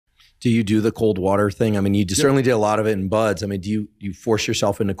Do you do the cold water thing? I mean, you certainly did a lot of it in buds. I mean, do you force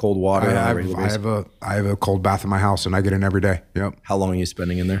yourself into cold water on a regular basis? I have a cold bath in my house, and I get in every day. Yep. How long are you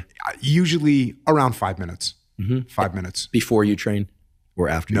spending in there? Usually around 5 minutes. 5 minutes. Before you train or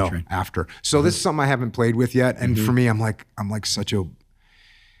after you train? No, after. So this is something I haven't played with yet. And for me, I'm like such a,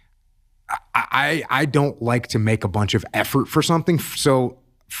 I don't like to make a bunch of effort for something. So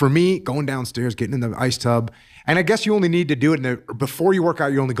for me, going downstairs, getting in the ice tub, and I guess you only need to do it before you work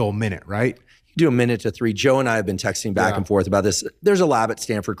out, you only go a minute, right? You do a minute to 3. Joe and I have been texting back and forth about this. There's a lab at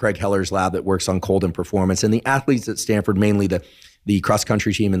Stanford, Craig Heller's lab, that works on cold and performance. And the athletes at Stanford, mainly the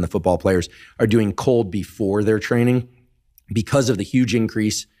cross-country team and the football players, are doing cold before their training because of the huge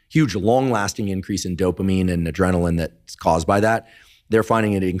long-lasting increase in dopamine and adrenaline that's caused by that. They're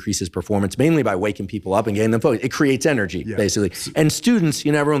finding it increases performance mainly by waking people up and getting them focused. It creates energy, basically. And students,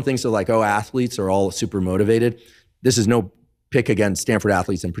 everyone thinks of like, oh, athletes are all super motivated. This is no pick against Stanford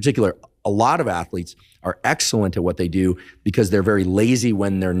athletes in particular. A lot of athletes are excellent at what they do because they're very lazy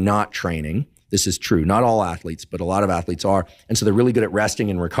when they're not training. This is true. Not all athletes, but a lot of athletes are. And so they're really good at resting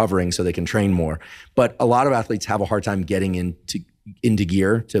and recovering so they can train more. But a lot of athletes have a hard time getting into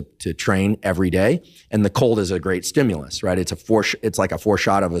gear to train every day. And the cold is a great stimulus, right? It's like a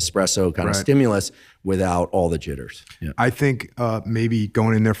 4-shot of espresso kind of stimulus without all the jitters. Yeah. I think maybe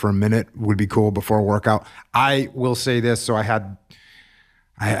going in there for a minute would be cool before a workout. I will say this. So I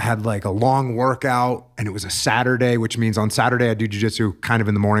had like a long workout, and it was a Saturday, which means on Saturday I do jiu-jitsu kind of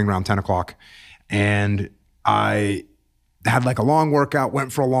in the morning around 10 o'clock. And I had like a long workout,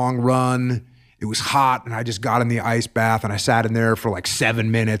 went for a long run. It was hot, and I just got in the ice bath, and I sat in there for like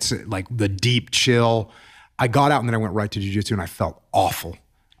 7 minutes, like the deep chill. I got out, and then I went right to jiu-jitsu, and I felt awful.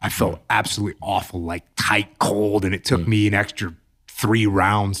 I felt absolutely awful, like tight, cold, and it took me an extra 3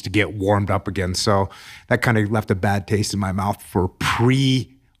 rounds to get warmed up again. So that kind of left a bad taste in my mouth for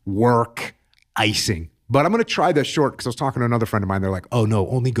pre-work icing. But I'm going to try this short because I was talking to another friend of mine. They're like, oh, no,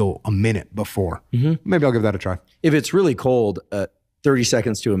 only go a minute before. Maybe I'll give that a try. If it's really cold, 30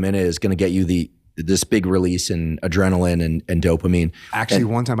 seconds to a minute is going to get you this big release in adrenaline and dopamine. Actually,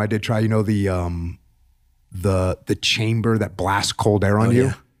 one time I did try, the chamber that blasts cold air on you.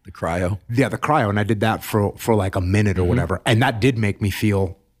 Yeah. The cryo. Yeah, the cryo. And I did that for like a minute or whatever. And that did make me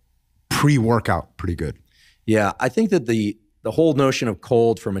feel pre-workout pretty good. Yeah, I think that the whole notion of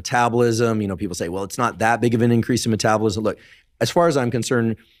cold for metabolism, people say, well, it's not that big of an increase in metabolism. Look, as far as I'm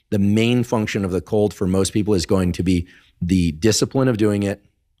concerned, the main function of the cold for most people is going to be the discipline of doing it,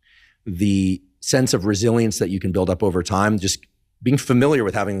 the sense of resilience that you can build up over time, just being familiar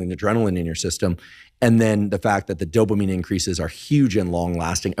with having the adrenaline in your system, and then the fact that the dopamine increases are huge and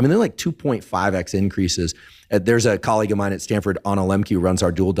long-lasting. I mean, they're like 2.5x increases. There's a colleague of mine at Stanford, Anna Lemke, who runs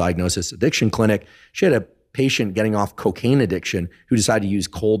our dual diagnosis addiction clinic. She had a patient getting off cocaine addiction who decided to use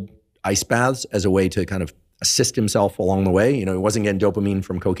cold ice baths as a way to kind of assist himself along the way. He wasn't getting dopamine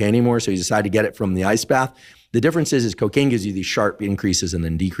from cocaine anymore, so he decided to get it from the ice bath. The difference is cocaine gives you these sharp increases and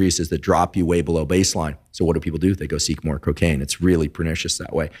then decreases that drop you way below baseline. So what do people do? They go seek more cocaine. It's really pernicious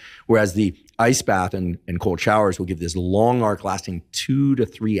that way. Whereas the ice bath and cold showers will give this long arc lasting 2 to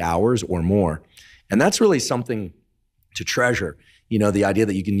 3 hours or more. And that's really something to treasure. The idea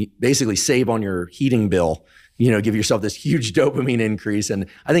that you can basically save on your heating bill, give yourself this huge dopamine increase. And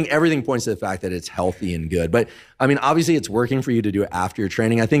I think everything points to the fact that it's healthy and good. But I mean, obviously it's working for you to do it after your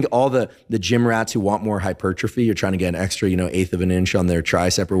training. I think all the gym rats who want more hypertrophy, you're trying to get an extra, 1/8 of an inch on their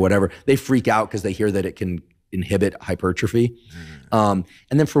tricep or whatever, they freak out because they hear that it can inhibit hypertrophy. And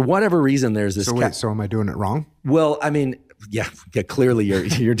then for whatever reason, there's this. So am I doing it wrong? Well, I mean, yeah, clearly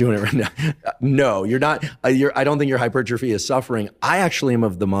you're doing it right now. No, you're not. I don't think your hypertrophy is suffering. I actually am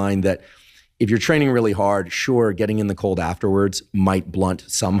of the mind that if you're training really hard, sure, getting in the cold afterwards might blunt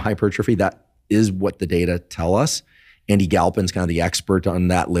some hypertrophy. That is what the data tell us. Andy Galpin's kind of the expert on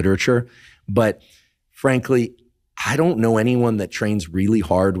that literature. But frankly, I don't know anyone that trains really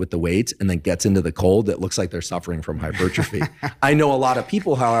hard with the weights and then gets into the cold that looks like they're suffering from hypertrophy. I know a lot of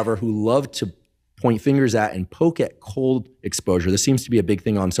people, however, who love to point fingers at and poke at cold exposure. This seems to be a big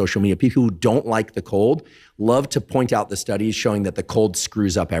thing on social media. People who don't like the cold love to point out the studies showing that the cold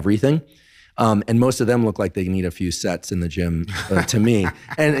screws up everything. And most of them look like they need a few sets in the gym to me.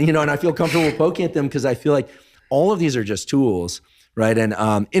 And, and I feel comfortable poking at them because I feel like all of these are just tools, right? And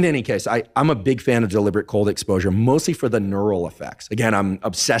in any case, I'm a big fan of deliberate cold exposure, mostly for the neural effects. Again, I'm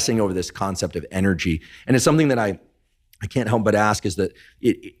obsessing over this concept of energy. And it's something that I can't help but ask is that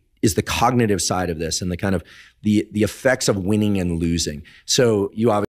it is the cognitive side of this and the kind of the effects of winning and losing. So you obviously